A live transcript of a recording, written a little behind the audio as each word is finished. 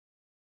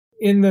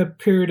in the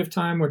period of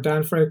time where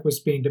Dodd-Frank was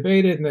being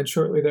debated, and then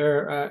shortly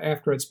there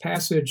after its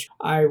passage,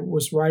 I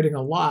was writing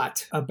a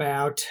lot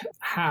about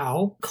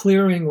how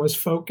clearing was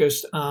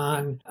focused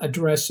on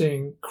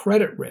addressing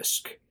credit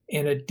risk,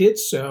 and it did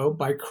so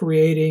by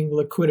creating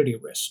liquidity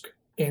risk.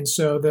 And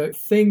so the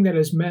thing that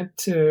is meant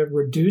to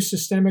reduce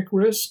systemic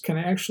risk can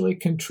actually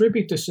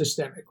contribute to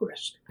systemic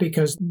risk,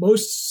 because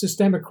most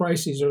systemic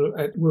crises are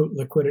at root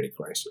liquidity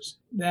crises.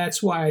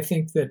 That's why I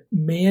think that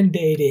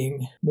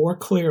mandating more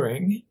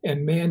clearing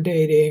and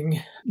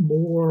mandating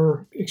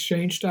more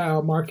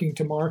exchange-style marking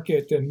to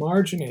market and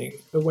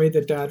margining, the way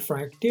that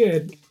Dodd-Frank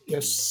did,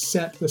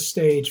 set the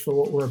stage for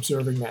what we're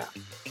observing now.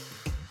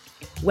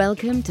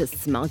 Welcome to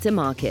Smarter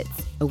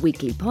Markets, a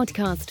weekly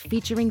podcast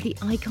featuring the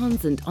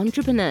icons and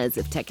entrepreneurs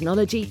of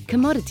technology,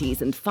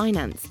 commodities, and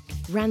finance,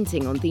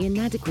 ranting on the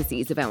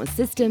inadequacies of our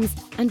systems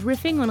and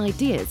riffing on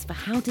ideas for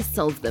how to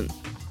solve them.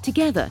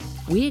 Together,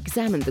 we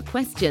examine the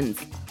questions: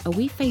 are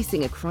we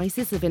facing a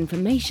crisis of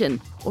information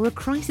or a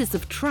crisis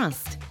of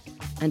trust?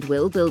 And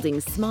will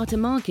building smarter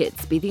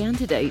markets be the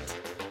antidote?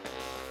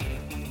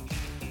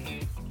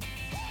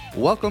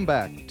 Welcome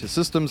back to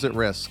Systems at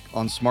Risk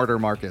on Smarter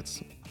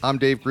Markets. I'm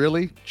Dave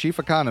Greeley, Chief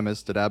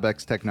Economist at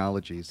Abex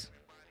Technologies.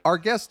 Our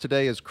guest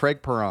today is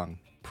Craig Perrong,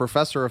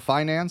 Professor of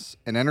Finance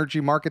and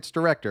Energy Markets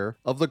Director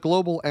of the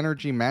Global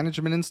Energy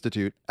Management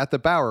Institute at the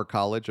Bauer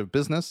College of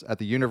Business at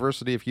the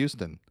University of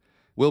Houston.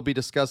 We'll be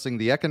discussing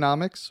the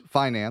economics,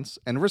 finance,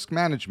 and risk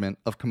management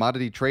of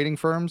commodity trading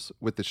firms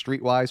with the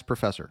Streetwise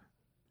Professor.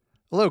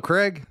 Hello,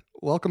 Craig.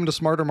 Welcome to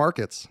Smarter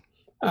Markets.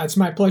 It's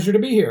my pleasure to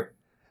be here.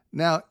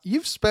 Now,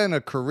 you've spent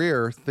a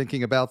career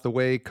thinking about the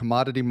way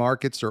commodity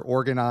markets are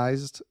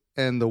organized,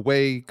 and the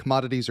way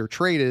commodities are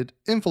traded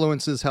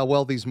influences how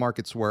well these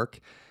markets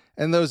work,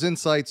 and those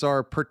insights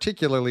are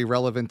particularly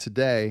relevant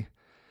today.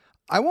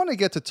 I want to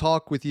get to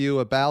talk with you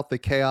about the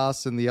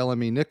chaos in the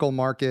LME nickel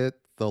market,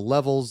 the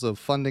levels of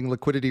funding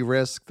liquidity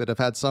risk that have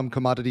had some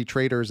commodity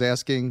traders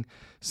asking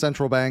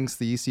central banks,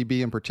 the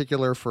ECB in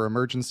particular, for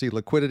emergency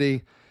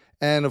liquidity,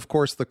 and of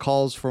course the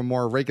calls for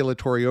more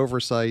regulatory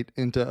oversight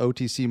into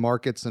OTC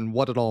markets and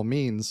what it all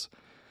means.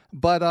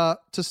 But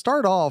to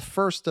start off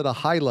first at a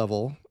high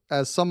level,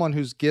 as someone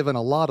who's given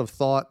a lot of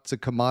thought to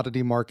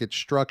commodity market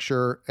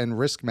structure and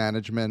risk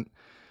management,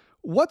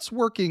 what's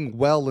working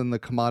well in the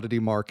commodity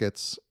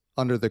markets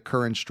under the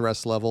current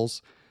stress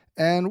levels?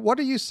 And what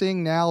are you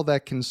seeing now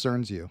that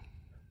concerns you?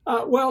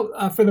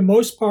 For the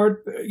most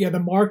part,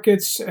 the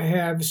markets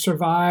have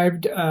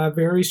survived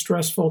very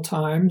stressful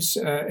times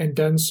and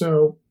done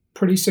so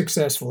pretty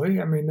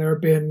successfully. I mean, there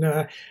have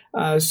been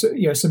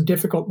some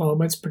difficult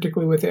moments,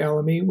 particularly with the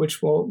LME,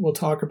 which we'll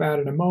talk about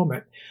in a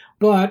moment.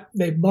 But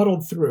they've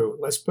muddled through,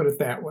 let's put it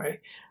that way.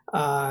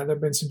 There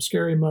have been some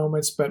scary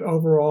moments, but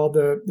overall,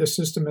 the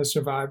system has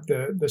survived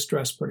the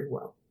stress pretty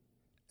well.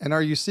 And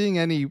are you seeing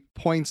any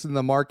points in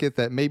the market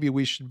that maybe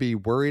we should be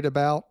worried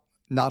about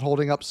not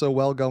holding up so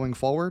well going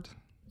forward?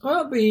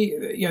 Well,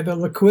 the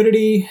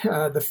liquidity,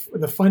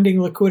 the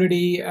funding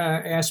liquidity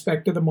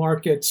aspect of the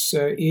markets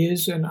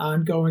is an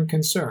ongoing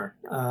concern.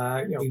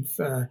 We've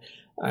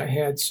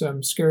had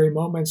some scary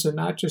moments, and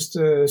not just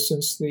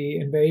since the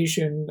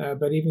invasion,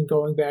 but even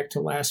going back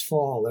to last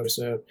fall. There was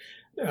an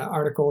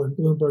article in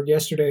Bloomberg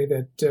yesterday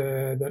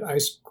that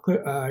ICE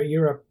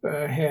Europe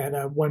had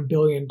a $1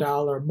 billion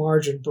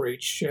margin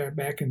breach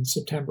back in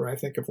September, I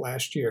think, of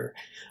last year.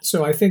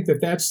 So I think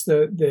that's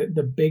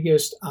the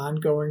biggest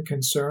ongoing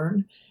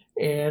concern.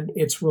 And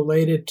it's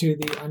related to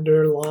the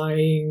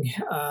underlying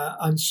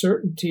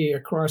uncertainty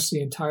across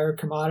the entire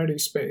commodity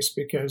space,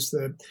 because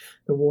the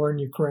war in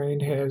Ukraine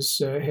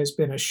has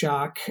been a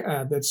shock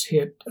that's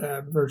hit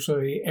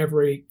virtually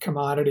every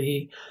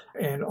commodity.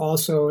 And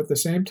also at the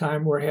same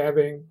time, we're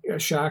having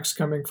shocks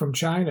coming from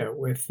China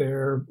with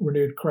their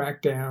renewed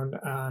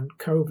crackdown on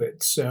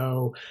COVID.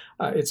 So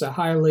it's a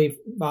highly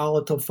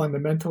volatile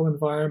fundamental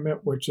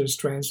environment, which is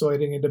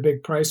translating into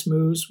big price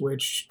moves,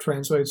 which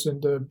translates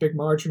into big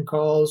margin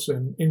calls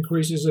and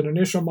increases in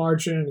initial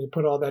margin. And you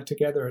put all that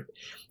together,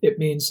 it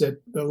means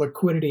that the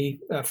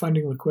liquidity,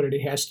 funding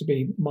liquidity, has to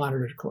be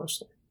monitored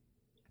closely.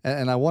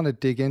 And I want to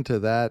dig into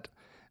that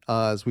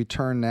as we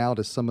turn now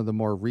to some of the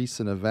more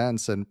recent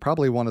events. And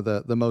probably one of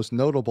the most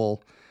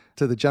notable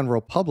to the general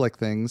public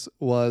things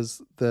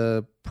was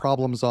the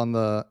problems on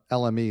the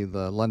LME,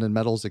 the London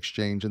Metals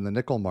Exchange, and the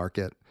nickel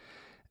market.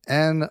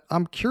 And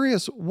I'm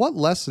curious, what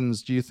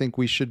lessons do you think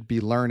we should be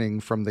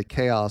learning from the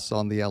chaos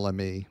on the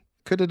LME?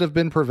 Could it have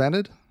been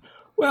prevented?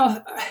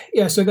 Well,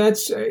 so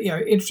that's an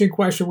interesting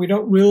question. We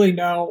don't really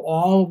know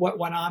all what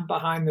went on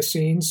behind the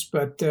scenes,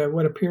 but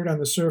what appeared on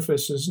the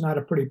surface is not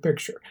a pretty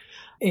picture.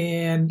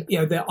 And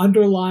the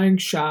underlying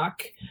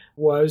shock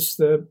was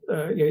the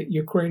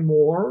Ukraine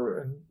war,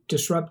 and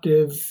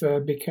disruptive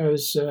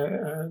because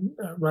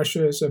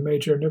Russia is a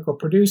major nickel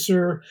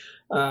producer.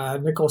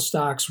 Nickel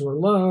stocks were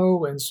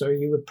low, and so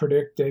you would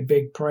predict a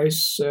big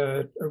price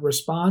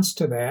response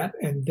to that.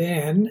 And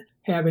then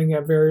having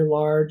a very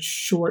large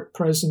short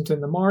present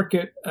in the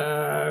market,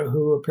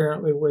 who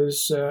apparently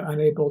was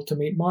unable to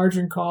meet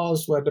margin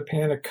calls, led to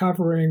panic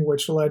covering,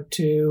 which led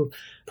to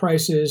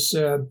prices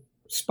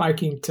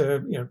spiking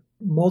to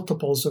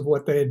multiples of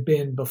what they had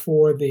been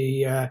before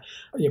the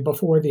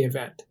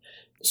event.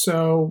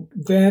 So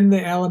then the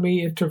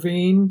LME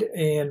intervened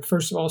and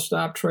first of all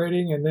stopped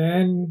trading, and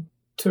then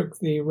took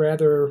the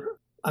rather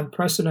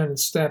unprecedented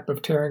step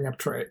of tearing up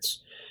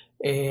trades.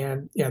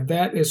 And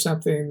that is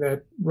something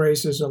that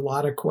raises a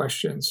lot of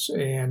questions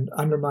and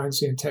undermines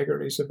the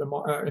integrity of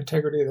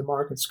the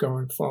markets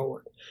going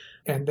forward.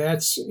 And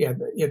that's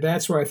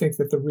where I think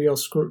that the real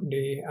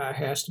scrutiny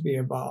has to be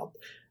involved.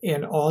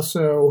 And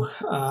also,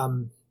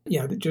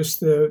 just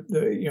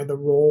the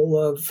role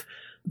of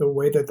the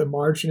way that the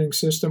margining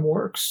system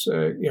works,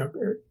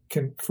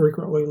 can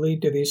frequently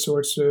lead to these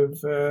sorts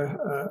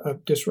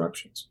of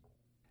disruptions.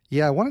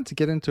 Yeah, I wanted to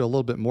get into a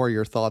little bit more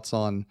your thoughts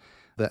on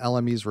the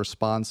LME's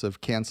response of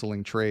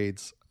canceling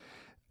trades.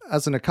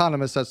 As an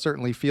economist, that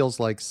certainly feels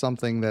like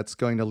something that's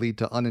going to lead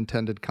to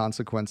unintended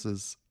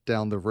consequences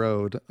down the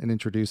road and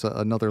introduce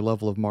another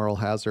level of moral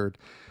hazard.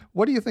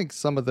 What do you think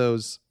some of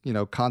those,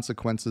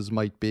 consequences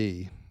might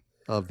be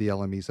of the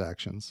LME's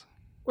actions?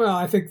 Well,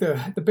 I think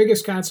the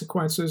biggest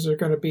consequences are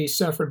going to be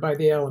suffered by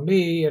the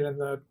LME,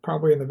 and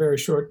probably in the very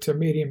short to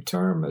medium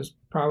term, as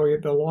probably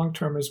the long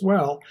term as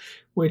well,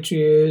 which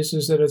is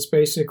that it's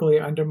basically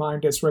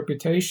undermined its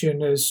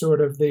reputation as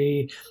sort of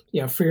the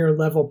fair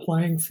level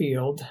playing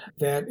field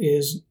that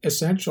is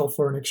essential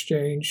for an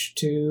exchange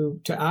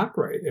to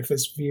operate. If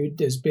it's viewed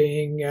as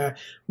being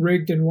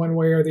rigged in one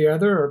way or the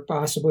other, or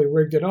possibly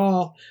rigged at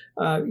all,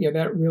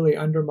 that really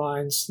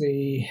undermines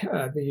the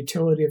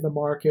utility of the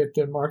market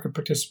and market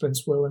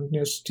participants'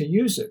 willingness to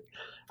use it.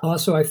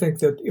 Also, I think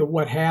that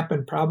what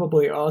happened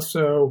probably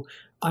also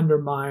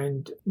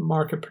undermined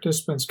market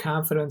participants'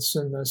 confidence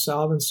in the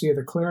solvency of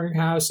the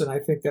clearinghouse. And I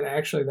think that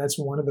actually that's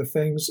one of the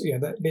things,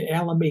 that the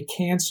LME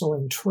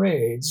canceling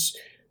trades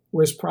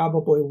was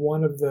probably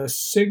one of the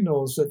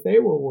signals that they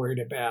were worried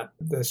about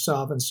the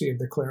solvency of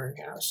the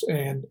clearinghouse.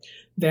 And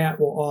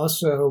that will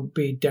also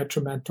be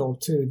detrimental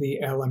to the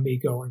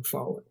LME going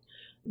forward.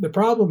 The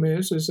problem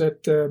is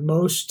that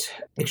most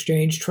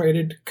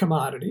exchange-traded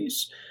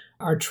commodities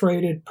are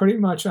traded pretty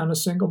much on a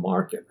single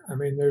market. I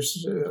mean,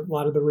 there's a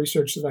lot of the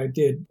research that I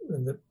did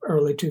in the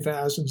early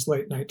 2000s,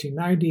 late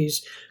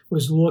 1990s,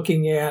 was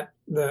looking at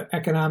the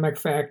economic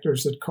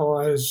factors that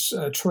cause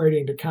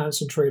trading to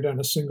concentrate on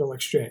a single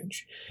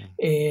exchange.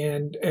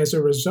 And as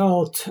a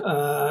result,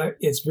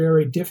 it's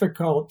very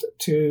difficult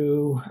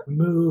to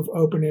move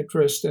open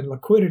interest and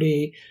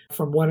liquidity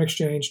from one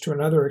exchange to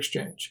another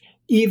exchange,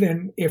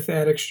 even if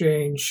that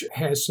exchange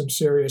has some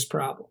serious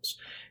problems.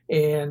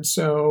 And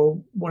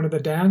so one of the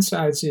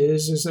downsides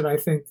is that I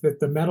think that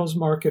the metals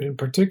market in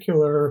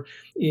particular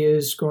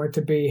is going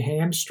to be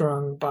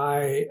hamstrung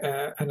by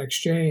an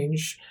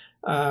exchange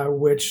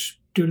which,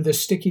 due to the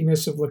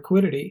stickiness of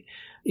liquidity,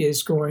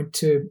 is going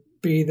to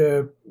be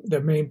the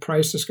main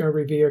price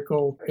discovery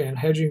vehicle and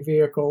hedging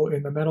vehicle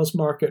in the metals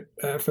market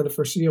for the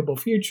foreseeable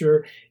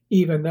future,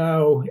 even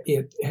though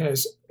it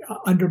has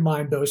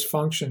undermined those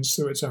functions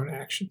through its own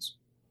actions.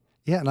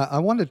 Yeah, and I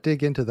want to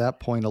dig into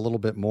that point a little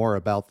bit more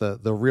about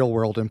the real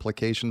world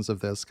implications of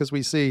this, because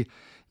we see,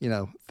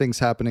 things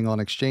happening on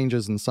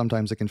exchanges, and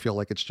sometimes it can feel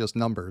like it's just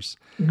numbers.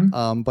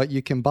 Mm-hmm. But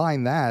you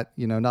combine that,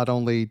 not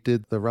only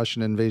did the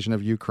Russian invasion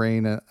of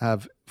Ukraine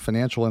have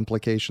financial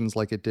implications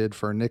like it did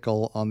for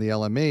nickel on the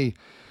LME,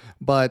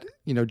 but,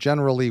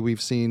 generally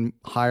we've seen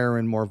higher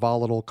and more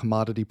volatile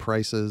commodity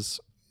prices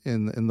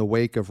in the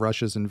wake of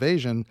Russia's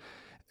invasion.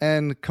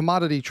 And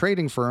commodity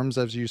trading firms,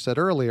 as you said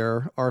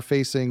earlier, are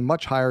facing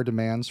much higher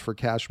demands for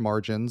cash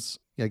margins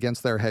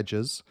against their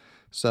hedges.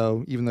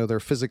 So even though they're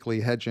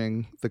physically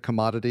hedging the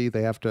commodity,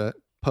 they have to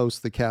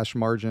post the cash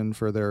margin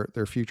for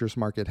their futures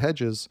market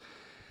hedges.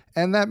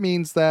 And that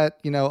means that,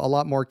 a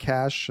lot more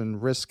cash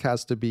and risk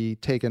has to be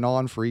taken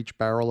on for each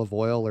barrel of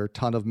oil or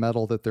ton of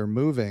metal that they're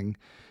moving.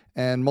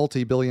 And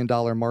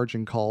multi-billion-dollar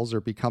margin calls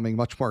are becoming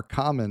much more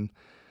common.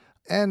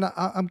 And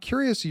I'm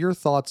curious your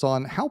thoughts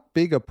on how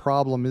big a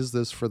problem is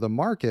this for the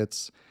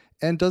markets,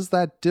 and does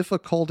that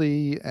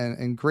difficulty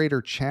and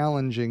greater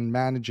challenging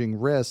managing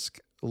risk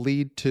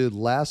lead to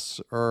less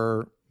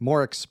or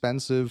more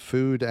expensive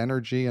food,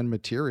 energy, and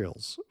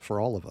materials for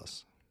all of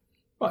us?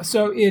 Well,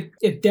 so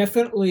it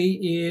definitely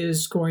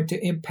is going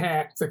to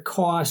impact the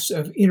costs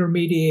of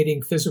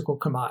intermediating physical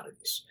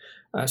commodities.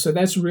 So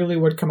that's really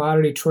what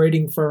commodity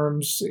trading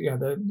firms,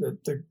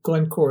 the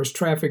Glencores,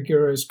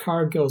 Trafigura's,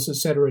 Cargill's, et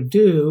cetera,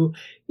 do,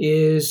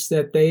 is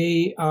that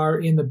they are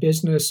in the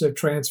business of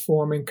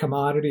transforming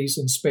commodities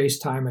in space,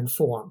 time, and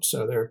form.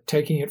 So they're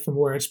taking it from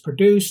where it's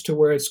produced to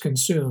where it's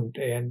consumed.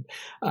 And,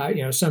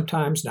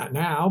 sometimes, not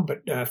now,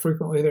 but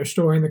frequently they're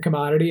storing the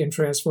commodity and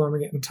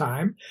transforming it in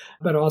time.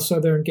 But also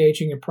they're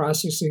engaging in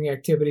processing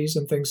activities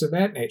and things of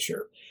that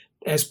nature.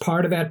 As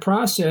part of that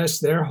process,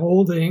 they're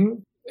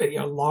holding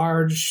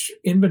large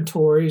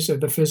inventories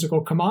of the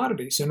physical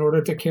commodities in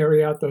order to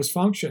carry out those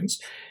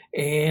functions,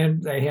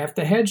 and they have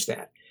to hedge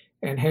that.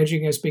 and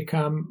hedging has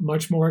become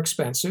much more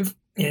expensive.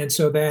 And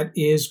so that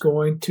is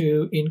going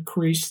to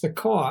increase the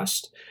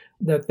cost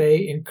that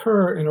they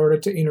incur in order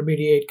to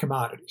intermediate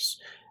commodities.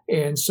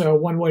 And so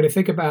one way to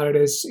think about it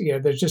is,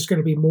 there's just going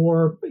to be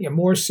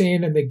more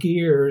sand in the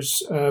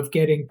gears of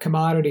getting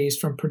commodities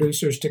from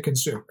producers to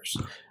consumers,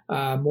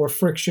 more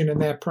friction in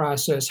that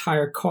process,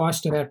 higher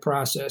cost in that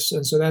process.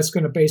 And so that's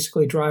going to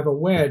basically drive a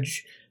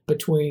wedge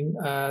between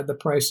the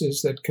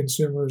prices that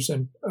consumers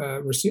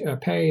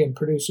pay and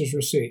producers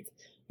receive.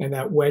 And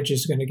that wedge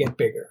is going to get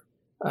bigger.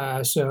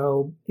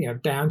 So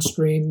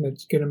downstream,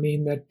 it's going to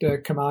mean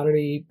that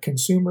commodity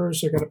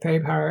consumers are going to pay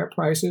higher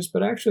prices,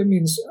 but actually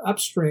means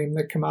upstream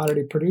that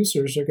commodity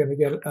producers are going to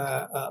get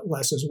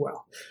less as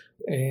well.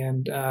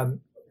 And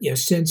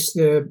since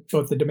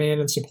both the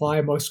demand and supply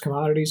of most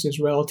commodities is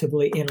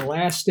relatively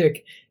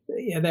inelastic,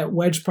 that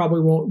wedge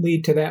probably won't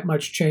lead to that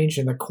much change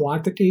in the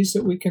quantities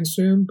that we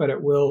consume, but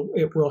it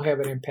will have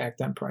an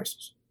impact on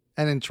prices.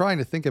 And in trying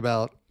to think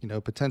about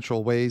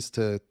potential ways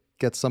to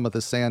get some of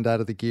the sand out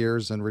of the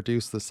gears and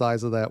reduce the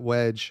size of that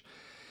wedge,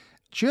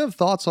 do you have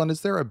thoughts on,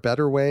 is there a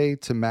better way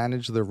to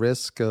manage the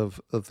risk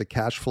of the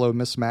cash flow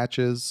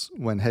mismatches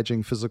when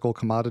hedging physical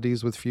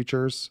commodities with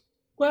futures?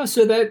 Well,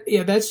 so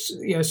that's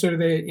sort of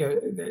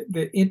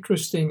the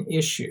interesting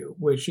issue,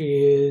 which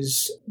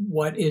is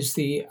what is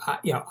the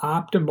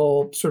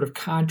optimal sort of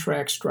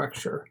contract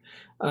structure.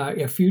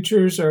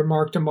 Futures are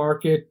mark to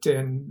market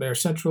and they're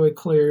centrally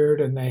cleared,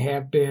 and they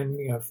have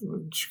been.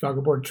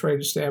 Chicago Board of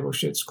Trade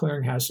established its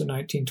clearinghouse in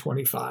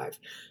 1925,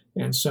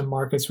 and some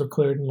markets were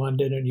cleared in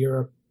London and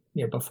Europe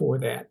before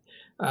that.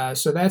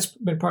 So that's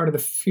been part of the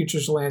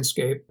futures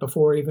landscape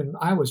before even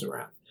I was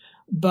around.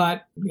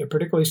 But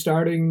particularly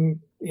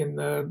starting in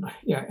the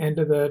end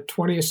of the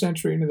 20th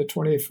century into the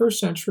 21st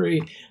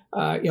century,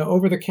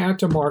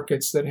 over-the-counter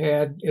markets that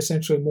had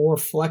essentially more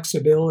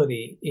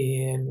flexibility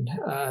in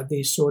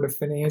these sort of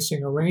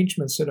financing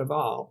arrangements that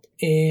evolved.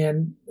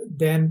 And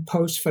then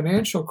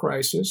post-financial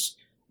crisis,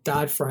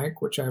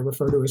 Dodd-Frank, which I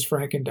refer to as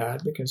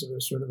Franken-Dodd because it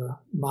was sort of a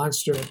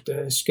monster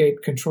that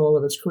escaped control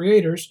of its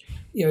creators,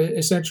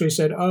 essentially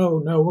said,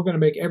 oh, no, we're going to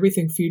make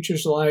everything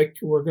futures-like.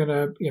 We're going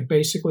to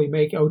basically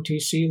make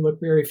OTC look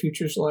very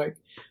futures-like,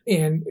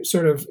 and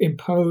sort of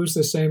impose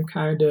the same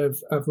kind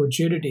of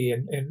rigidity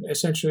and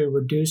essentially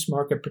reduce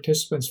market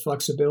participants'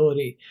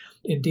 flexibility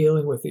in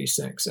dealing with these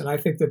things. And I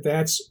think that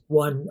that's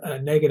one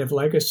negative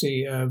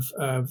legacy of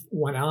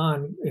went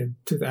on in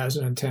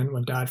 2010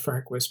 when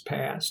Dodd-Frank was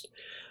passed.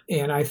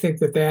 And I think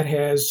that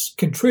has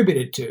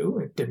contributed to,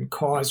 it didn't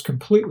cause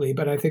completely,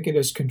 but I think it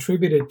has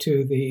contributed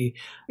to the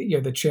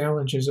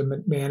challenges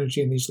of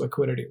managing these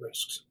liquidity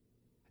risks.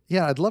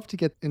 Yeah, I'd love to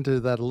get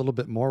into that a little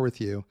bit more with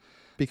you,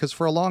 because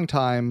for a long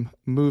time,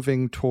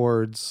 moving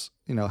towards,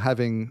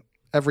 having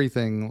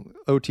everything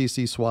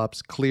OTC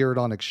swaps cleared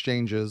on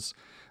exchanges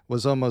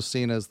was almost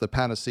seen as the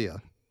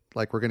panacea.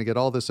 Like, we're going to get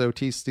all this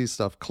OTC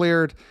stuff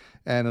cleared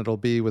and it'll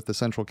be with the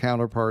central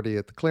counterparty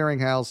at the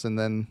clearinghouse and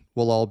then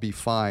we'll all be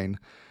fine.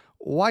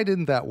 Why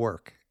didn't that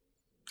work?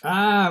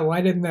 Why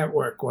didn't that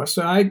work? Well,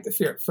 so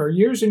for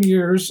years and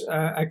years,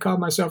 I called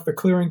myself the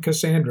clearing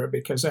Cassandra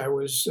because I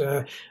was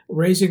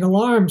raising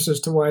alarms as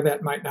to why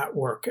that might not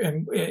work,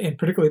 and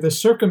particularly the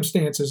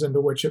circumstances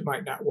under which it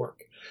might not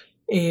work.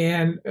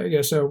 And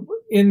so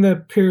in the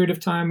period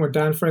of time where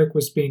Dodd-Frank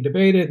was being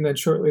debated, and then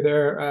shortly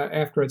there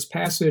after its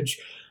passage,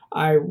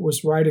 I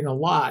was writing a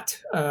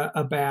lot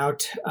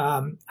about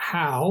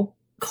how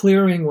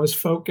clearing was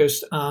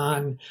focused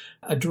on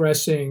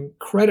addressing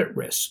credit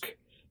risk.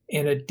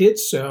 And it did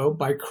so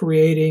by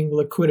creating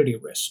liquidity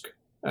risk.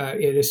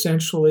 It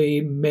essentially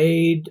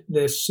made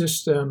the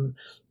system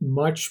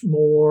much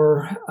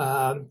more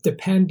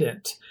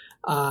dependent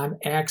on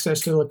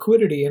access to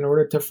liquidity in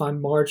order to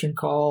fund margin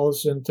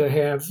calls and to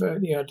have,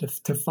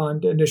 to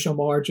fund initial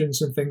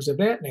margins and things of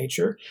that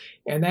nature.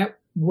 And that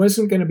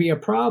wasn't going to be a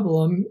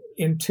problem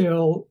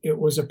until it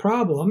was a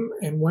problem.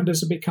 And when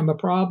does it become a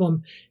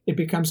problem? It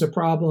becomes a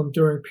problem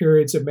during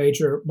periods of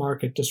major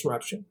market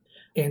disruption.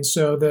 And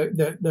so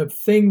the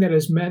thing that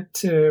is meant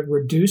to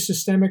reduce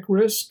systemic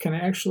risk can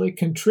actually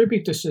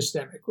contribute to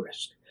systemic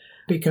risk,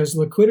 because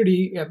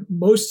liquidity,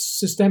 most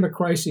systemic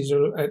crises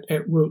are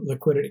at root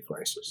liquidity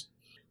crises.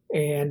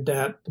 And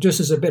just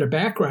as a bit of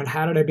background,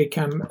 how did I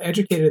become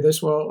educated in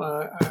this?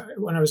 Well,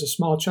 when I was a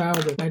small child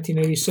in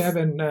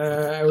 1987,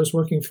 I was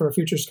working for a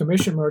futures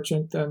commission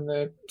merchant on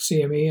the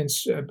CME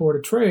and Board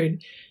of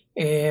Trade,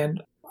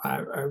 and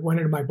I went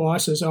into my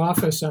boss's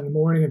office on the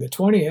morning of the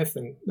 20th,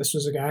 and this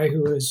was a guy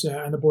who was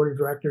on the board of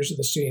directors of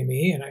the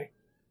CME, and I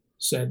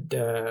said,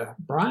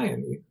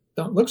 Brian, you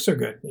don't look so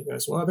good. And he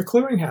goes, well, the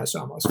clearinghouse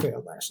almost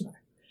failed last night.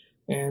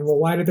 And, well,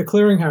 why did the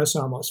clearinghouse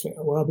almost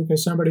fail? Well,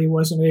 because somebody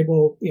wasn't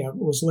able,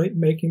 was late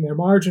making their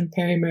margin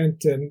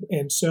payment,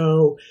 and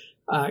so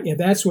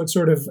that's what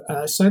sort of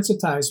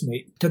sensitized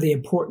me to the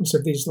importance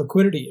of these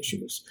liquidity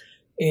issues.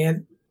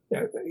 And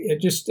it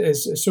just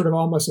as sort of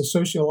almost a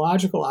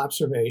sociological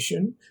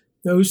observation,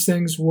 those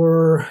things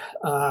were,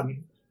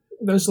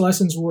 those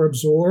lessons were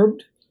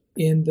absorbed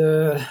in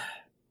the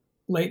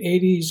late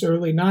 80s,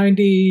 early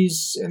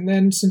 90s. And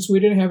then since we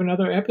didn't have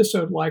another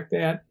episode like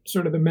that,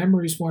 sort of the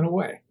memories went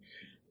away.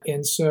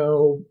 And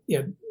so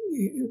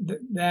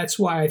that's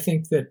why I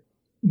think that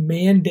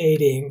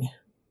mandating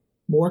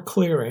more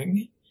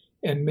clearing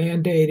and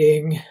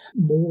mandating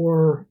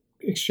more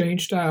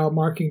exchange-style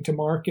marking to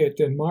market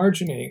and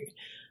margining,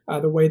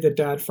 the way that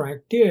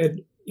Dodd-Frank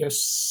did,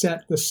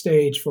 set the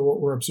stage for what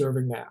we're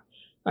observing now.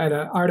 I had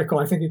an article,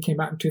 I think it came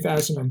out in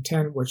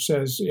 2010, which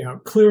says,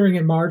 clearing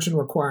and margin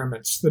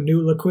requirements, the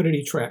new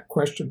liquidity trap, ?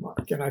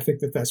 And I think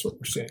that that's what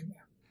we're seeing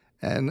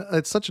now. And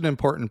it's such an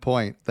important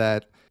point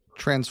that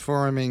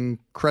transforming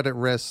credit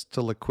risk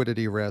to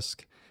liquidity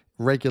risk,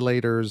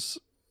 regulators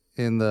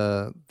in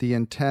the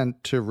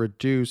intent to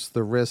reduce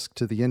the risk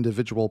to the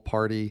individual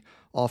party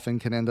often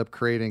can end up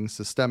creating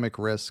systemic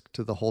risk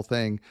to the whole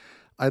thing.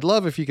 I'd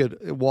love if you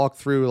could walk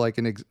through like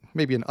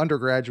maybe an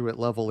undergraduate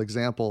level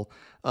example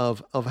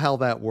of how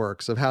that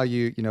works, of how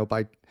you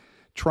by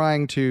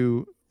trying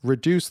to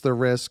reduce the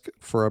risk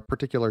for a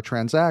particular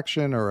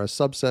transaction or a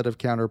subset of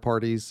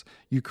counterparties,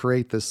 you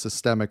create this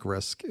systemic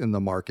risk in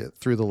the market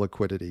through the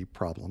liquidity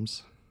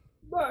problems.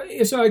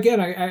 So again,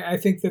 I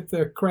think that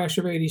the crash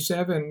of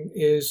 '87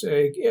 is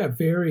a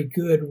very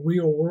good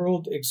real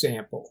world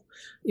example.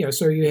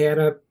 So you had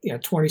a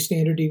 20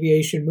 standard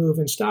deviation move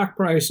in stock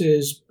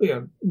prices,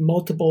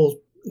 multiple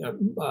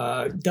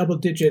double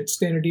digit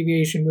standard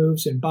deviation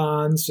moves in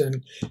bonds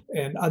and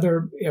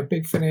other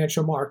big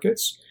financial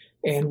markets.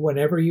 And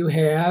whenever you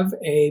have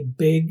a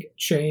big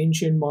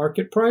change in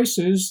market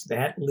prices,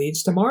 that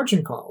leads to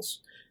margin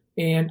calls.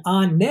 And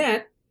on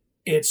net,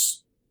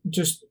 it's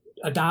just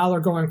a dollar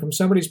going from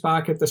somebody's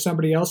pocket to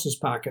somebody else's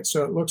pocket.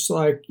 So it looks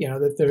like,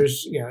 that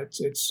there's,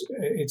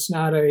 it's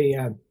not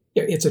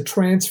it's a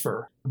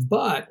transfer,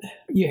 but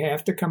you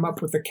have to come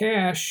up with the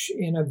cash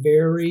in a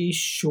very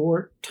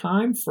short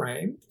time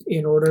frame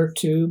in order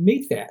to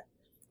meet that.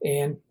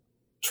 And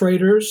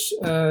traders,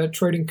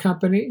 trading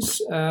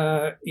companies,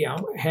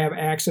 have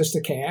access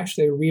to cash.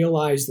 They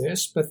realize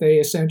this, but they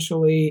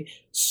essentially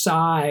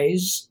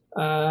size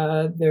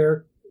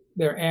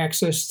their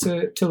access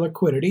to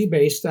liquidity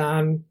based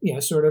on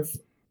sort of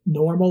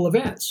normal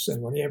events.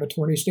 And when you have a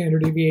 20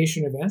 standard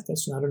deviation event,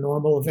 that's not a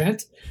normal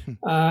event.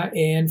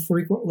 And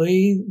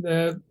frequently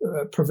the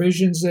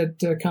provisions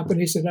that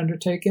companies had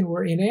undertaken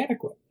were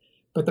inadequate.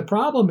 But the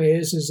problem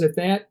is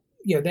that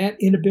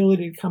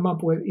inability to come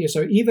up with,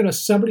 so even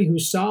somebody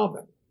who's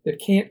solvent that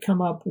can't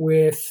come up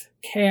with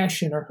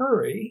cash in a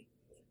hurry,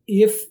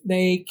 if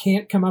they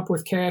can't come up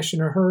with cash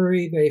in a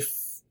hurry, they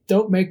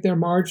don't make their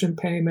margin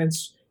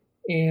payments,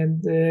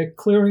 and the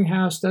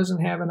clearinghouse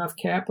doesn't have enough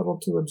capital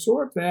to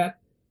absorb that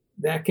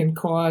can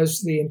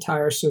cause the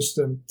entire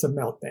system to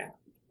melt down.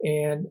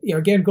 And,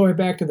 again, going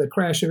back to the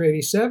crash of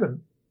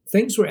 '87,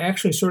 things were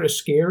actually sort of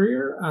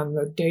scarier on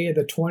the day of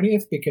the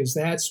 20th, because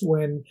that's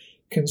when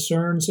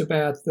concerns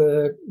about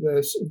the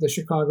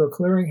Chicago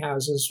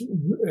clearinghouses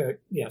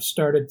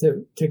started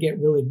to get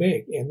really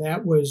big. And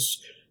that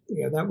was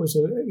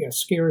a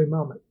scary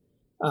moment.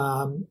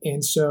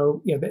 And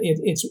so,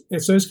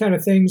 it's those kind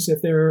of things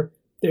that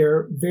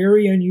they're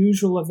very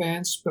unusual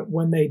events, but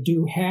when they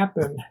do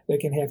happen, they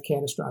can have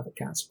catastrophic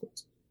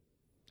consequences.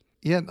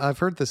 Yeah, I've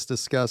heard this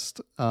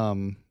discussed,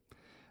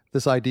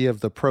 this idea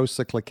of the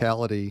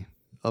pro-cyclicality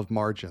of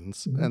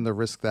margins and the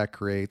risk that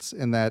creates,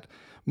 in that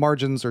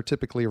margins are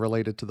typically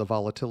related to the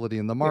volatility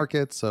in the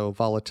market. So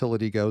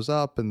volatility goes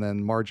up and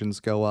then margins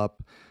go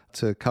up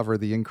to cover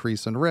the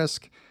increase in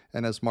risk.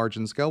 And as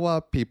margins go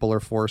up, people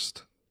are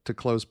forced to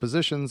close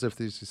positions, as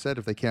you said,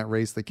 if they can't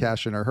raise the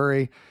cash in a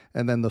hurry.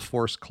 And then the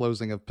forced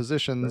closing of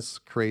positions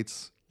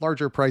creates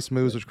larger price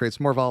moves, which creates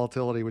more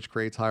volatility, which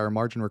creates higher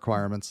margin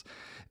requirements.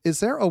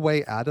 Is there a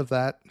way out of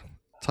that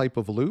type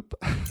of loop?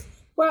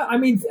 Well, I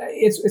mean,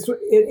 it's an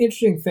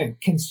interesting thing.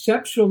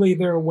 Conceptually,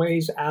 there are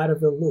ways out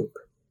of the loop.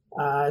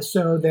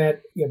 So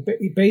that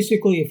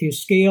basically, if you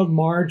scaled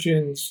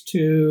margins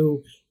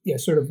to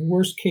sort of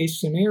worst case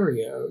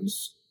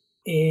scenarios,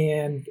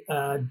 and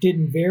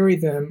didn't vary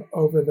them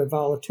over the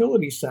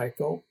volatility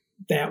cycle,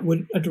 that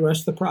would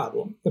address the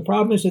problem. The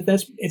problem is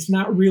that it's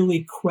not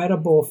really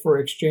credible for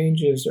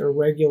exchanges or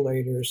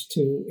regulators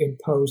to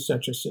impose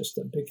such a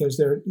system, because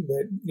they're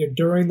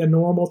during the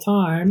normal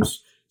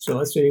times. So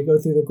let's say you go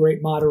through the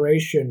great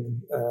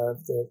moderation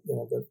of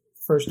the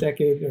first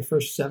decade, the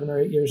first 7 or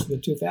 8 years of the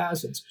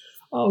 2000s.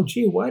 Oh,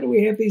 gee, why do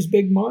we have these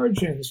big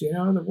margins?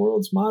 The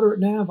world's moderate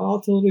now,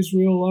 volatility is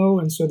real low,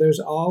 and so there's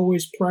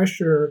always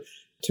pressure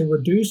to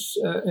reduce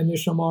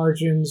initial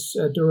margins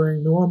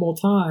during normal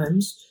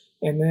times.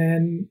 And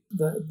then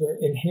the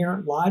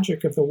inherent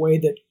logic of the way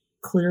that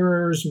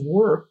clearinghouses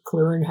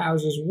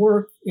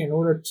work in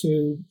order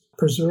to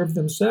preserve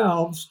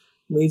themselves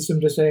leads them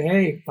to say,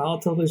 hey,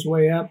 volatility is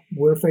way up.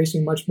 We're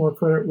facing much more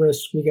credit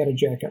risk. We got to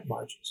jack up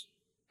margins.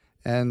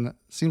 And it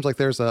seems like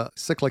there's a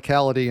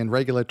cyclicality and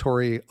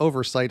regulatory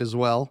oversight as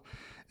well.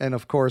 And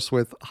of course,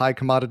 with high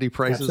commodity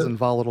prices and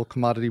volatile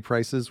commodity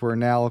prices, we're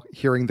now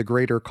hearing the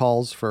greater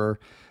calls for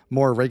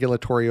more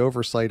regulatory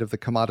oversight of the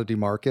commodity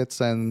markets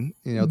and,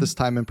 this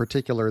time in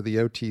particular, the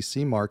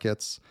OTC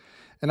markets.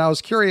 And I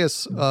was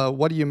curious,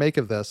 what do you make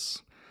of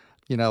this?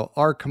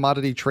 Are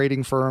commodity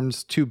trading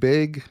firms too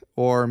big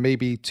or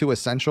maybe too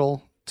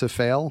essential to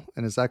fail?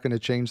 And is that going to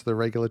change the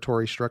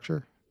regulatory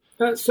structure?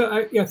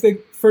 I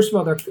think, first of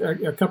all, there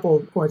are a couple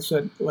of points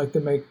that I'd like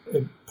to make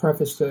as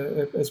preface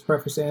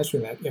to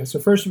answering that. So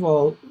first of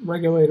all,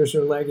 regulators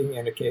are lagging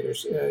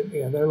indicators.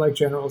 They're like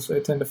generals. They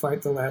tend to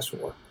fight the last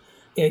war.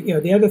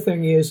 The other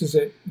thing is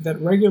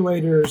that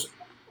regulators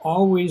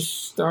always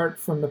start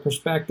from the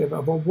perspective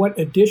of, well, what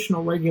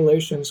additional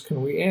regulations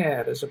can we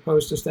add, as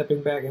opposed to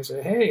stepping back and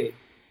say, hey,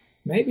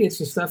 maybe it's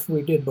the stuff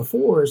we did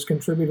before is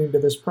contributing to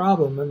this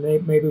problem, and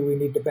maybe we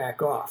need to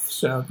back off.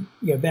 So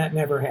that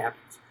never happens.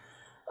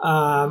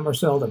 Or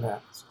seldom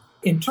happens.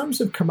 In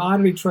terms of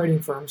commodity trading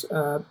firms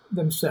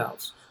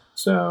themselves,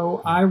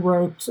 so I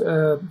wrote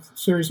a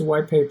series of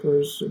white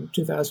papers in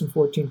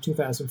 2014,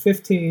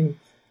 2015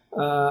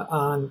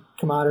 on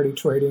commodity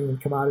trading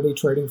and commodity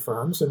trading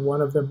firms, and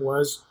one of them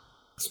was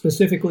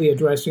specifically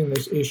addressing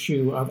this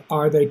issue of,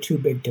 are they too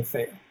big to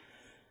fail?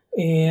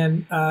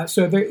 And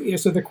so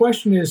the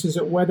question is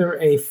it whether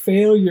a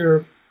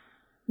failure...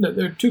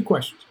 There are two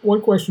questions.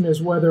 One question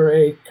is whether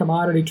a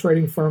commodity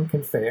trading firm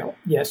can fail.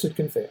 Yes, it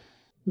can fail.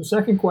 The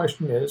second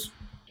question is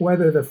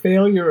whether the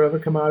failure of a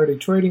commodity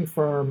trading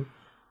firm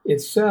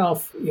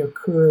itself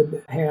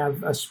could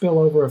have a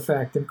spillover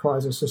effect and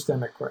cause a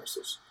systemic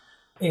crisis.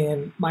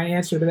 And my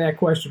answer to that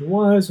question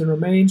was and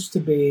remains to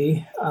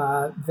be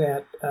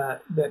that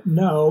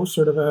no,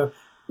 sort of a,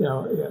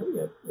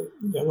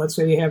 let's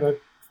say you have a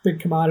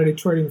big commodity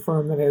trading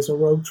firm that has a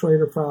rogue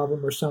trader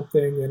problem or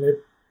something, and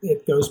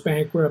it goes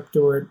bankrupt,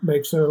 or it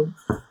makes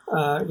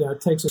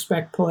takes a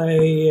spec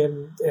play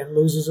and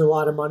loses a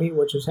lot of money,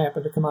 which has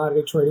happened to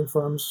commodity trading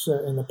firms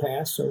in the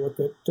past. So look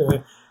at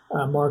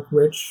Mark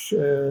Rich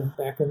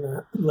back in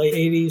the late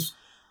 80s.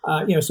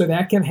 So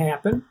that can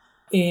happen.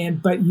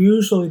 But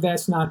usually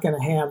that's not going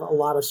to have a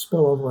lot of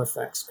spillover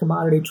effects.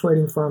 Commodity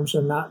trading firms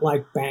are not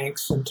like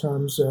banks in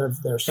terms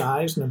of their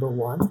size, number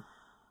one.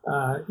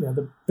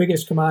 The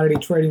biggest commodity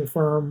trading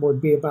firm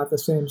would be about the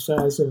same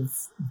size of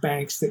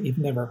banks that you've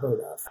never heard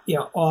of.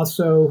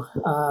 Also,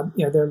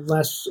 they're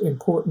less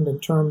important in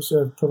terms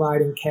of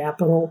providing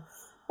capital.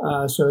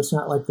 So it's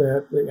not like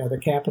the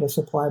capital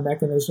supply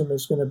mechanism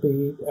is going to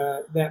be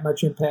that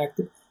much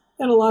impacted.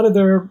 And a lot of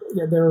their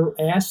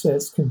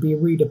assets can be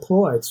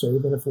redeployed. So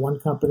even if one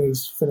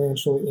company's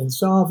financially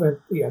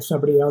insolvent,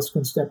 somebody else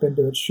can step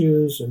into its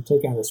shoes and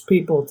take on its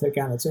people, take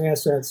on its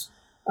assets,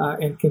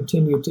 and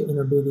continue to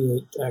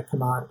intermediate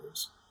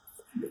commodities.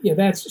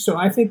 So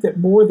I think that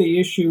more the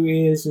issue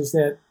is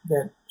that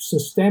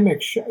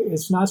systemic.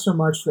 It's not so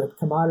much that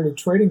commodity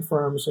trading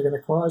firms are going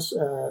to cause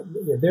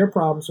their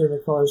problems are going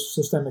to cause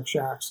systemic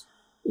shocks.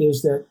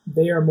 Is that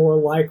they are more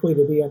likely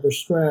to be under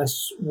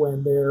stress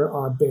when there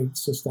are big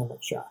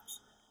systemic shocks,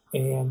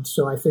 and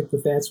so I think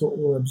that that's what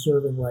we're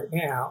observing right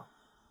now.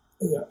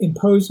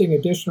 Imposing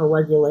additional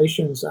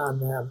regulations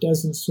on them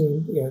doesn't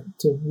seem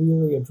to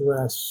really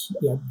address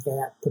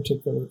that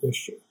particular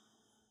issue.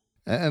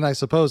 And I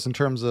suppose in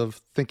terms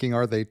of thinking,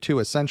 are they too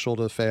essential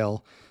to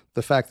fail,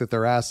 the fact that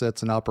their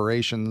assets and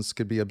operations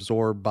could be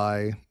absorbed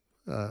by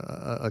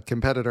a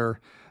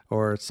competitor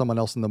or someone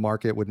else in the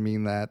market would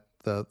mean that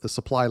the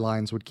supply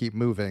lines would keep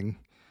moving,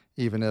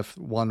 even if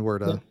one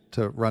were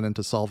to run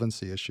into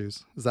solvency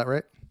issues. Is that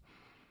right?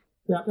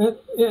 Yeah,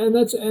 and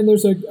there's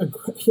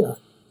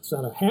it's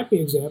not a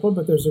happy example,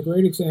 but there's a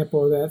great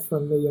example of that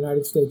from the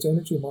United States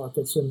energy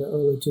markets in the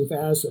early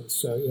 2000s.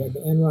 So you had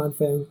the Enron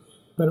thing,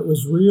 but it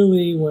was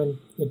really when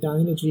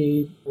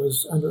Dynegy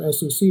was under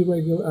SEC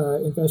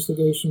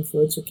investigation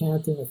for its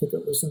accounting. I think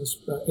it was in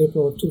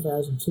April of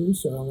 2002,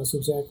 so almost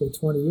exactly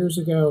 20 years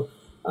ago.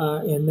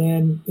 And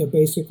then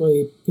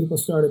basically people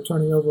started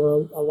turning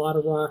over a lot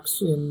of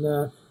rocks in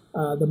the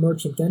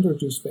merchant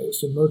energy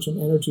space. And merchant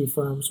energy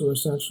firms were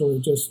essentially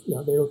just,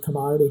 they were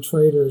commodity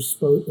traders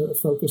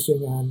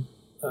focusing on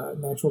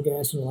natural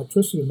gas and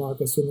electricity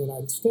markets in the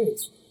United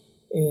States.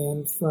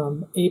 And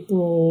from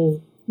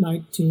April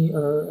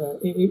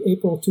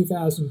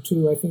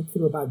 2002, I think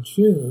through about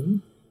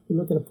June, you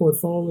look at a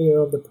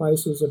portfolio of the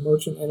prices of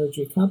merchant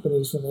energy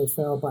companies, and they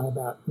fell by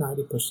about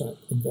 90%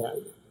 in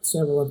value.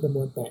 Several of them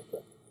went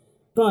bankrupt.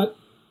 But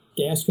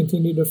gas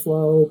continued to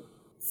flow,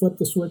 flip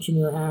the switch in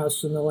your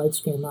house, and the lights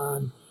came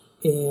on.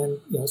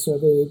 And so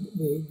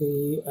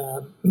the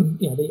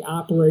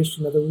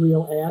operation of the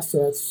real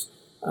assets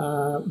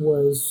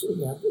was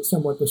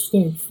somewhat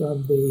distinct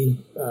from the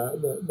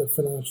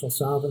financial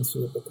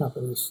solvency of the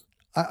companies.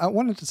 I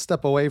wanted to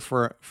step away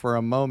for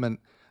a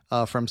moment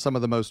from some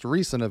of the most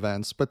recent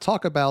events, but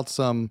talk about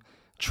some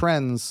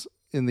trends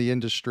in the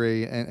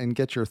industry and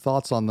get your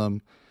thoughts on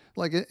them.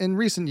 Like in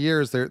recent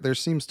years, there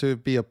seems to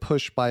be a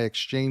push by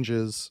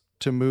exchanges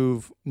to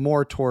move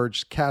more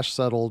towards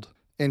cash-settled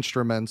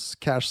instruments,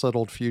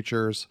 cash-settled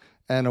futures,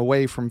 and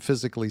away from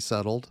physically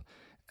settled.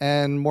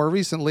 And more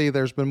recently,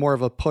 there's been more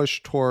of a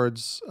push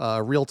towards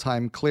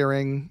real-time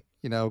clearing,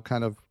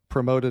 kind of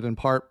promoted in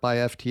part by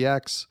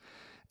FTX.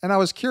 And I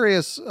was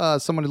curious,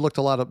 someone who looked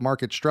a lot at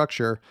market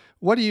structure,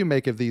 what do you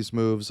make of these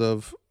moves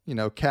of,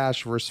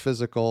 cash versus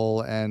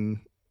physical and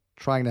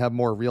trying to have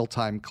more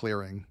real-time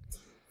clearing?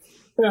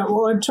 Yeah,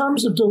 well, in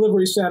terms of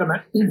delivery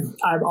settlement,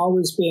 I've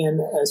always been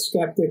a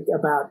skeptic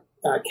about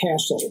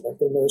cash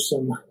settlement. And there's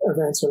some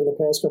events over the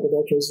past couple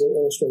of decades that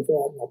illustrate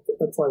that, and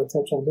I'll try to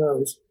touch on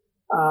those.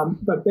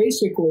 But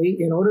basically,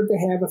 in order to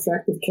have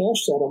effective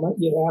cash settlement,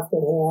 you have to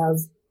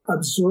have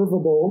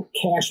observable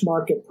cash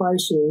market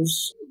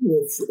prices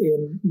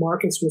in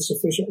markets with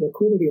sufficient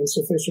liquidity and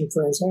sufficient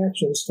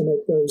transactions to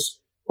make those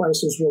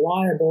prices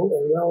reliable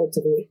and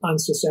relatively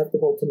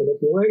unsusceptible to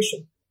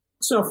manipulation.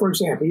 So, for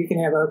example, you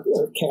can have a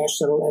cash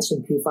settled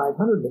S&P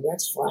 500, and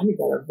that's fine. You've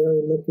got a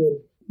very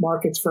liquid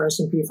markets for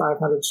S&P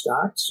 500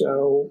 stocks.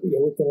 So,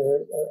 we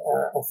can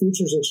a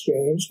futures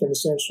exchange can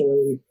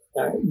essentially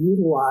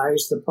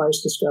utilize the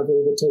price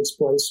discovery that takes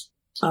place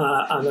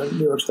on the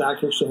New York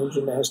Stock Exchange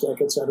and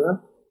NASDAQ, et cetera,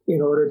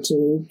 in order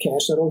to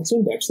cash settle its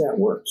index. That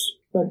works.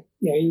 But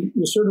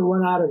you sort of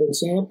run out of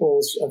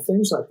examples of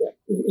things like that.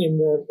 In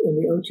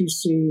the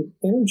OTC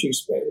energy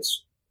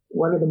space,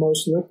 what are the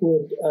most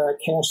liquid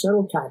cash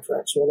settled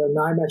contracts? Well, they're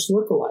NYMEX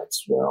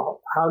lookalikes.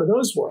 Well, how do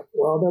those work?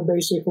 Well, they're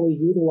basically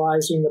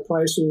utilizing the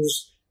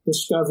prices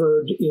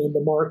discovered in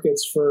the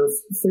markets for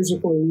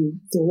physically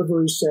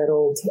delivery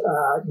settled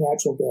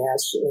natural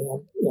gas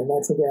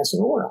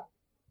and oil.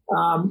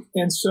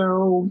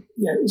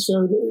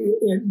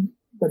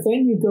 But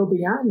then you go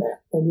beyond that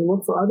and you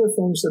look for other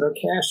things that are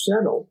cash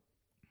settled.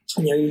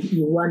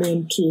 You run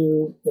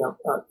into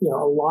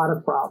a lot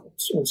of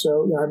problems. And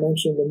so I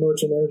mentioned the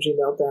merchant energy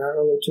meltdown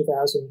early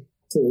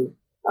 2002.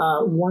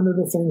 One of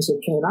the things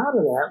that came out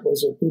of that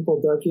was that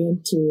people dug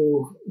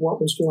into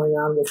what was going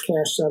on with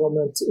cash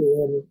settlement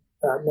in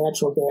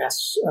natural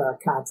gas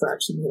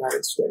contracts in the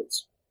United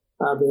States,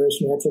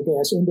 various natural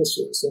gas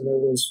indices, and there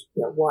was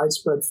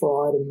widespread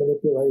fraud and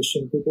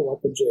manipulation. People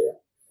went to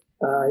jail.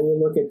 You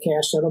look at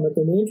cash settlement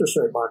in the interest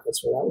rate markets.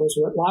 Well, that was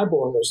what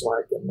LIBOR was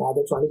like, and now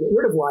they're trying to get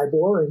rid of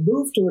LIBOR and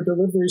move to a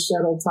delivery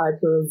settled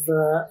type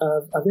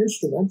of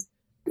instrument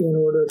in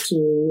order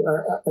to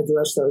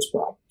address those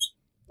problems.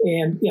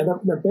 And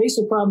the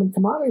basic problem in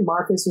commodity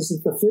markets is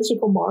that the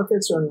physical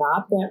markets are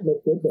not that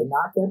liquid, they're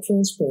not that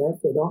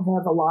transparent, they don't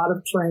have a lot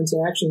of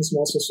transactions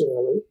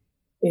necessarily,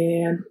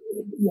 and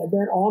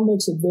that all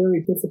makes it very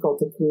difficult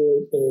to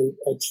create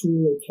a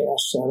truly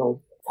cash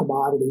settled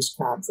commodities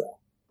contract.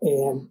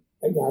 And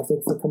I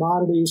think for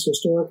commodities,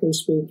 historically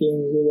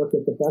speaking, you look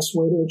at the best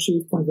way to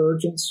achieve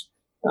convergence.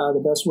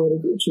 The best way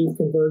to achieve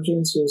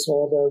convergence is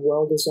have a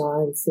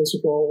well-designed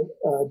physical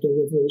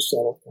delivery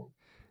settled contract.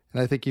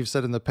 And I think you've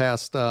said in the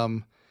past,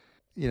 when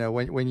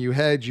you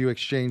hedge, you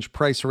exchange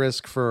price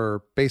risk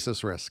for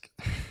basis risk.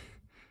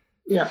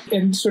 Yeah,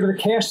 and sort of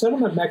the cash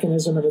settlement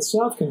mechanism in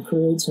itself can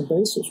create some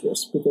basis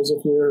risk, because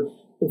if you're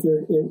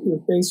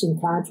basing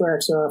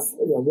contracts off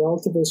a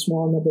relatively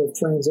small number of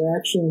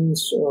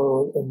transactions,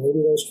 and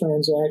maybe those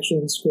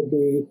transactions could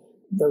be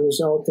the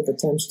result of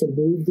attempts to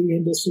move the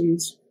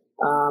indices,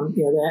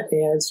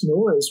 that adds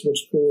noise,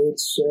 which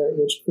creates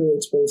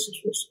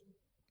basis risk.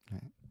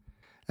 Right.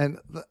 And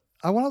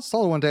I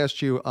also wanted to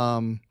ask you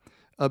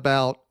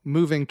about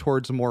moving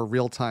towards more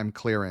real-time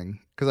clearing,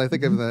 because I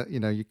think of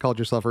you called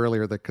yourself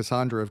earlier the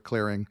Cassandra of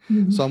clearing.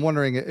 Mm-hmm. So I'm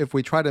wondering, if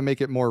we try to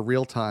make it more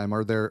real-time,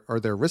 are there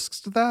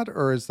risks to that,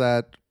 or is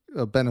that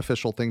a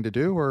beneficial thing to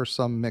do, or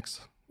some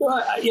mix?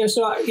 Well, again,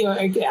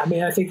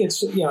 I think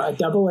it's a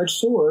double-edged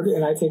sword,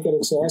 and I think it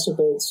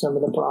exacerbates some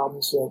of the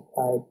problems that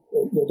I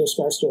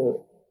discussed earlier.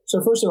 So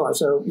first of all,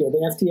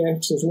 the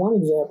FTX is one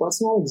example. It's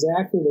not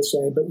exactly the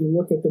same, but you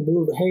look at the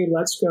move, hey,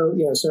 let's go,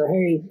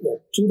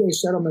 2-day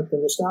settlement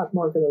in the stock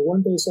market or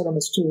 1-day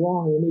settlement's too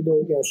long. We need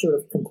to sort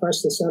of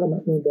compress the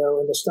settlement window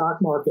in the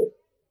stock market,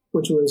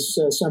 which was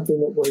something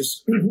that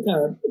was,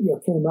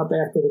 came up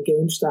after the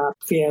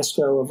GameStop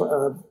fiasco of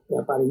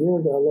about a year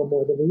ago, a little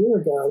more than a year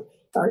ago,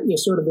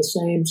 sort of the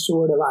same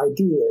sort of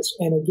ideas.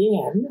 And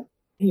again,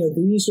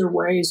 these are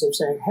ways of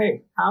saying,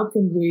 hey, how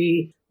can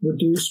we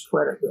reduce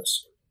credit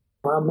risk?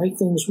 Make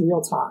things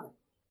real time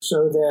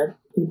so that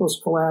people's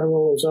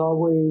collateral is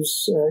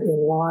always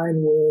in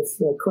line with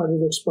the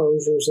credit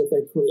exposures that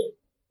they create.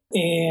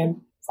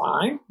 And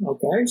fine,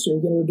 okay, so you're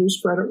going to reduce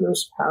credit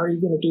risk. How are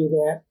you going to do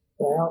that?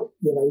 Well,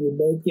 you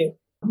make it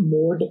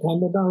more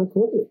dependent on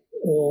liquidity.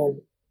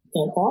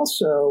 And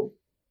also,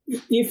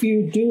 if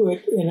you do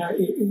it,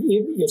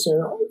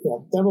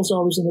 devil's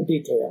always in the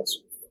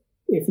details.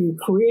 If you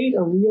create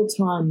a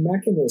real-time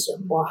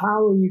mechanism, well,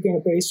 how are you going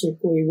to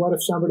basically, what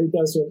if somebody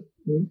doesn't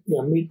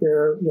meet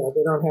their,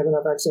 they don't have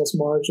enough excess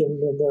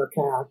margin in their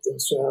account, and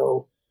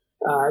so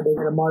they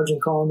get a margin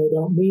call and they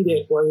don't meet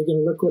it? Well, you're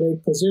going to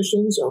liquidate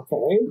positions,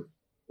 okay.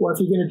 Well, if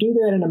you're going to do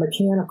that in a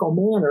mechanical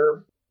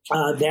manner,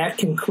 that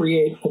can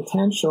create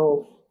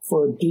potential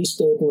for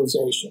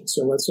destabilization.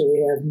 So let's say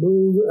you have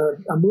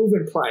a move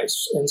in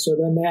price, and so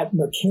then that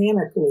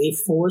mechanically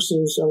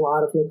forces a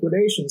lot of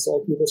liquidations,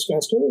 like you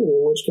discussed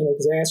earlier, which can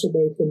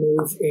exacerbate the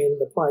move in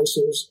the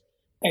prices,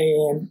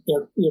 and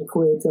you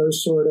create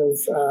those sort of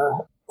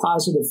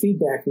positive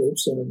feedback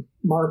loops, and in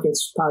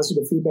markets,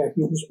 positive feedback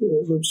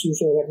loops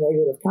usually have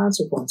negative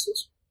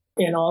consequences.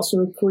 And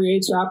also it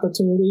creates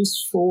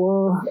opportunities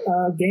for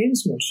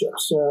gamesmanship.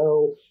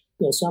 So,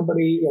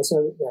 somebody,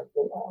 an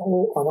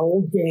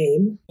old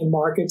game in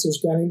markets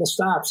is getting the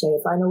stops. Hey,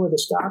 if I know where the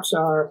stops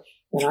are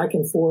and I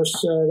can force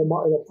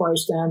the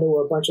price down to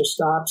where a bunch of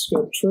stops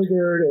get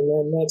triggered, and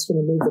then that's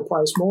going to move the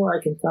price more,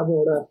 I can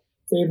cover at a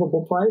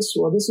favorable price.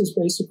 Well, this is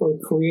basically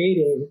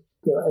creating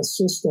a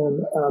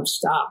system of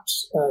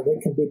stops that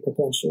can be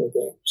potentially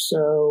gamed.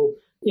 So,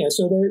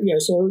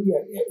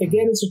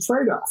 again, it's a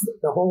trade-off.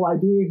 The whole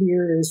idea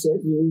here is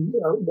that you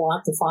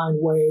want to find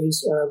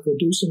ways of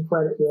reducing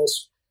credit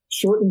risk,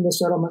 shortening the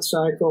settlement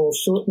cycle,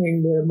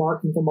 shortening the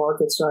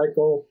market-to-market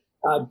cycle,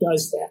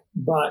 does that,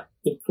 but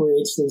it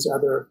creates these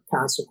other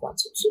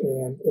consequences,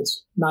 and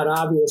it's not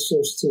obvious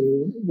as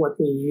to what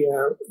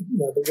the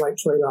right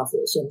trade-off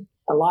is. And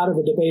a lot of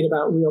the debate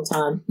about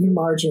real-time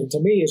margin, to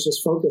me, is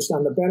just focused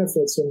on the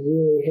benefits and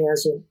really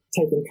hasn't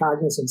taken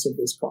cognizance of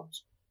these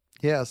costs.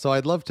 Yeah, so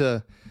I'd love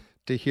to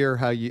hear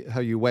how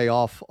you weigh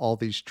off all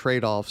these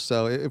trade-offs.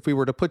 So if we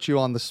were to put you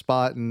on the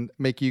spot and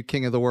make you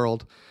king of the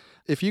world,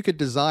 if you could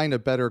design a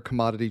better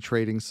commodity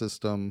trading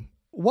system,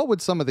 what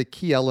would some of the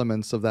key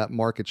elements of that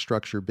market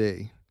structure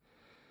be?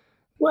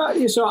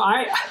 Well, so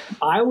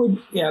I would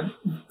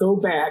go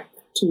back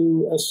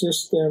to a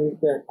system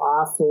that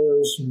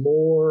offers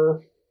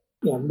more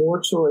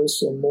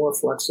choice and more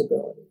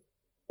flexibility.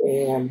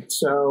 And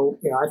so,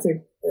 I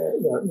think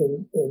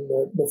in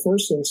the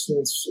first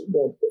instance,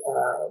 that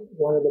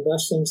one of the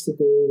best things to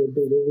do would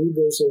be to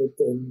revisit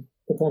and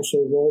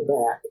potentially roll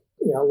back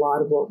a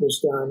lot of what was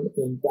done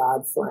in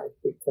Dodd-Frank,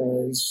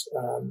 because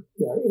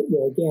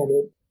again,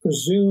 it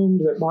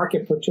presumed that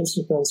market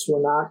participants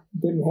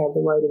didn't have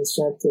the right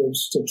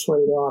incentives to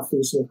trade off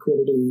these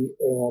liquidity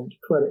and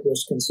credit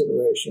risk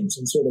considerations,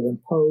 and sort of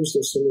imposed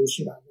a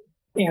solution on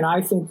them. And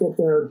I think that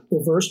there are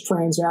diverse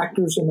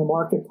transactors in the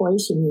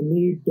marketplace, and you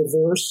need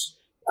diverse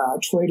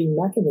trading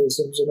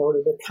mechanisms in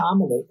order to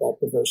accommodate that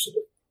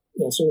diversity.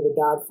 Sort of the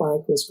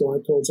Dodd-Frank was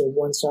going towards a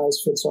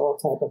one-size-fits-all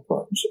type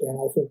approach, and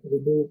I think we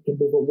need to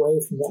move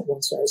away from that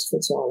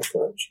one-size-fits-all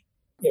approach.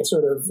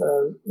 Sort of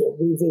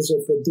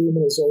revisit the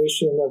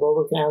demonization of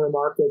over-counter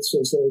markets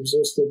as they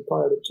existed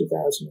prior to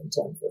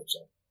 2010, for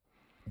example.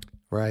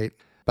 Right.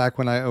 Back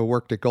when I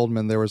worked at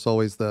Goldman, there was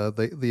always the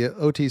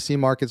OTC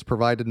markets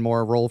provided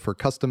more role for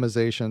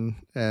customization,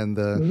 and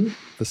the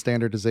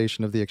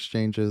standardization of the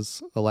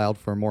exchanges allowed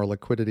for more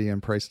liquidity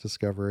and price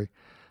discovery.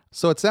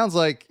 So it sounds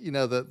like,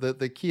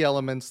 the key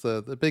elements,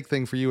 the big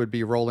thing for you would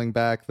be rolling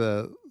back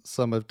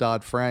some of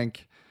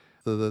Dodd-Frank,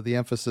 the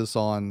emphasis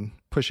on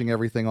pushing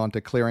everything onto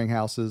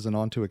clearinghouses and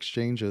onto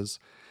exchanges.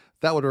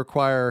 That would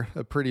require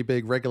a pretty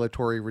big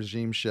regulatory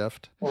regime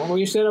shift. Well,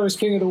 you said I was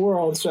king of the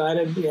world, so I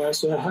didn't,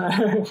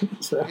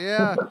 so.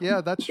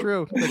 Yeah, that's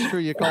true. That's true.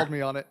 You called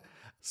me on it.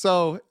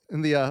 So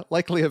in the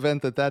likely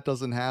event that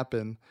doesn't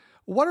happen,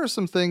 what are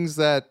some things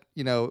that,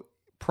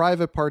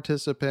 private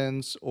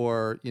participants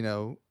or,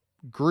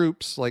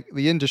 groups like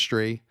the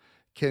industry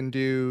can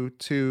do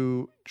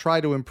to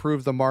try to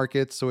improve the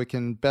market so it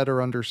can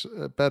better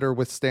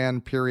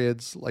withstand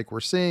periods like we're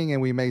seeing and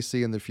we may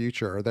see in the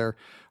future?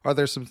 Are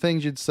there some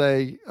things you'd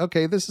say,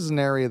 okay, this is an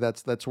area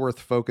that's worth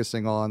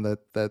focusing on,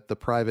 that the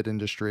private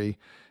industry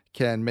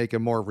can make a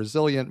more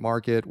resilient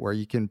market where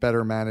you can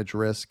better manage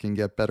risk and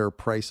get better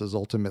prices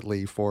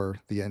ultimately for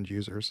the end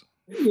users?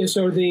 Yeah,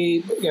 so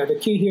the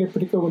key here,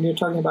 particularly when you're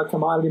talking about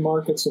commodity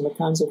markets and the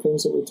kinds of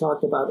things that we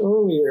talked about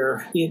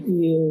earlier, it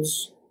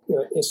is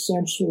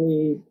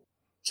essentially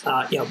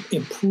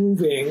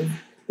improving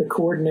the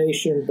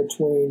coordination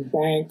between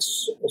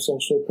banks,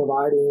 essentially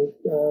providing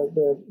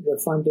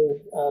the funding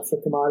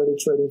for commodity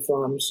trading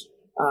firms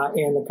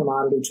and the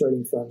commodity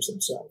trading firms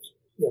themselves.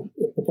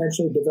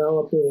 Potentially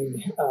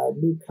developing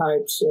new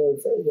types of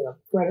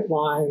credit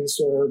lines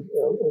or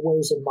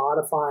ways of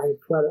modifying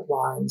credit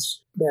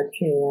lines that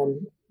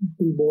can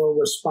be more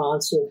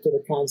responsive to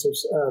the kinds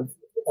of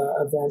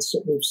events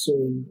that we've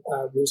seen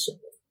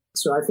recently.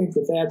 So I think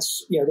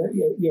that's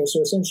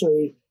so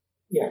essentially,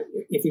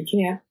 if you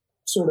can't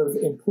sort of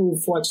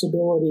improve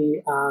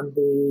flexibility on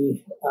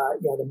the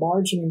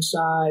margining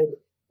side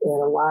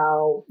and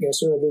allow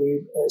sort of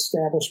the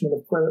establishment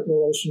of credit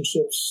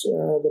relationships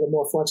that are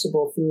more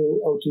flexible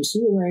through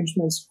OTC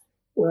arrangements,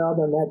 well,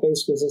 then that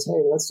basically says,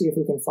 hey, let's see if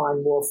we can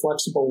find more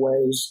flexible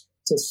ways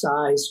to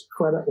size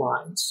credit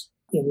lines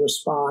in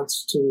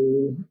response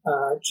to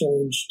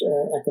changed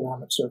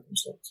economic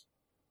circumstances.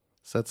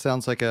 So that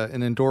sounds like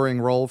an enduring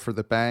role for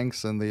the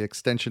banks and the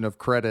extension of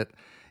credit,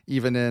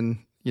 even in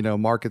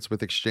markets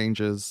with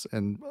exchanges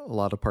and a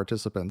lot of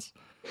participants.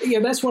 Yeah,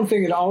 that's one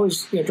thing that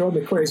always drove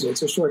me crazy.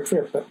 It's a short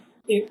trip, but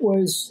it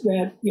was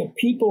that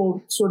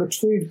people sort of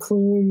treated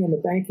clearing and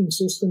the banking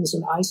systems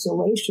in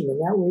isolation, and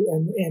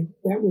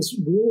that was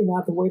really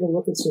not the way to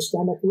look at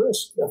systemic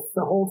risk.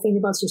 The whole thing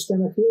about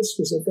systemic risk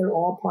is that they're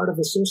all part of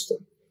a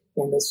system,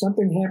 and that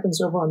something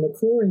happens over on the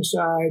clearing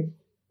side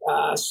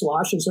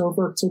sloshes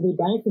over to the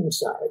banking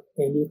side,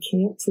 and you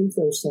can't treat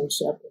those things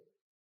separately.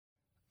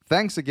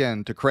 Thanks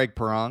again to Craig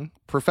Perrong,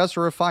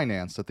 Professor of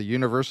Finance at the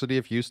University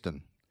of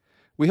Houston.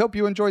 We hope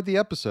you enjoyed the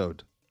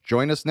episode.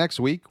 Join us next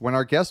week when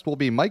our guest will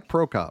be Mike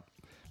Prokop,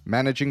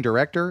 Managing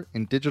Director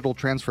in Digital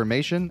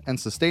Transformation and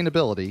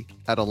Sustainability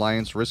at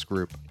Alliance Risk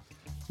Group.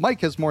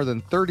 Mike has more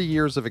than 30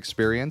 years of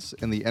experience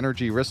in the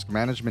energy risk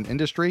management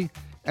industry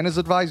and has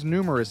advised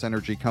numerous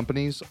energy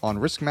companies on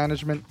risk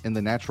management in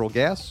the natural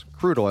gas,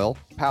 crude oil,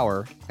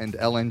 power, and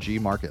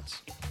LNG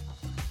markets.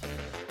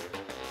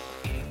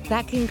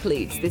 That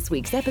concludes this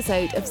week's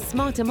episode of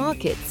Smarter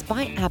Markets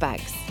by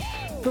Abaxx.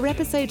 For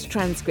episode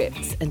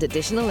transcripts and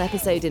additional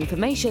episode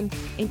information,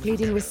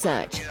 including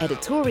research,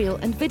 editorial,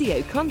 and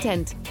video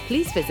content,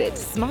 please visit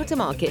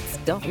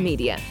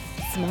smartermarkets.media.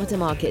 Smarter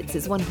Markets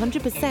is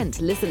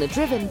 100%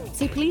 listener-driven,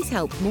 so please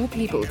help more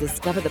people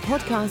discover the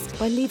podcast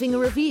by leaving a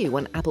review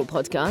on Apple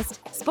Podcast,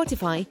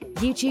 Spotify,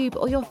 YouTube,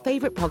 or your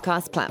favorite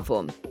podcast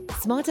platform.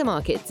 Smarter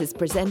Markets is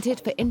presented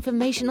for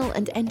informational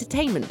and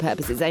entertainment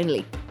purposes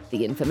only.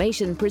 The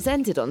information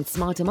presented on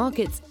Smarter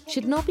Markets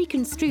should not be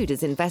construed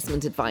as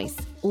investment advice.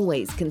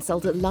 Always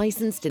consult a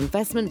licensed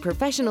investment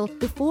professional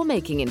before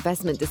making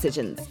investment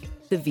decisions.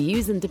 The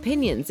views and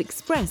opinions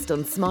expressed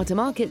on Smarter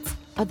Markets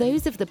are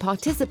those of the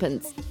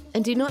participants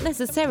and do not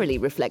necessarily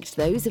reflect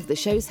those of the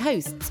show's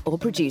hosts or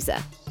producer.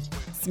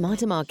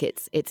 Smarter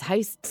Markets, its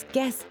hosts,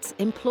 guests,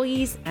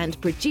 employees, and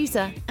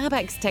producer,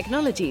 Abaxx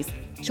Technologies,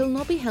 shall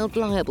not be held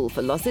liable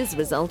for losses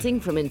resulting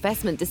from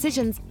investment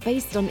decisions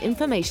based on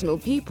informational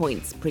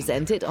viewpoints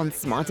presented on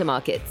Smarter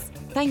Markets.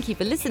 Thank you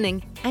for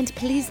listening, and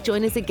please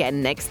join us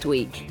again next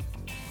week.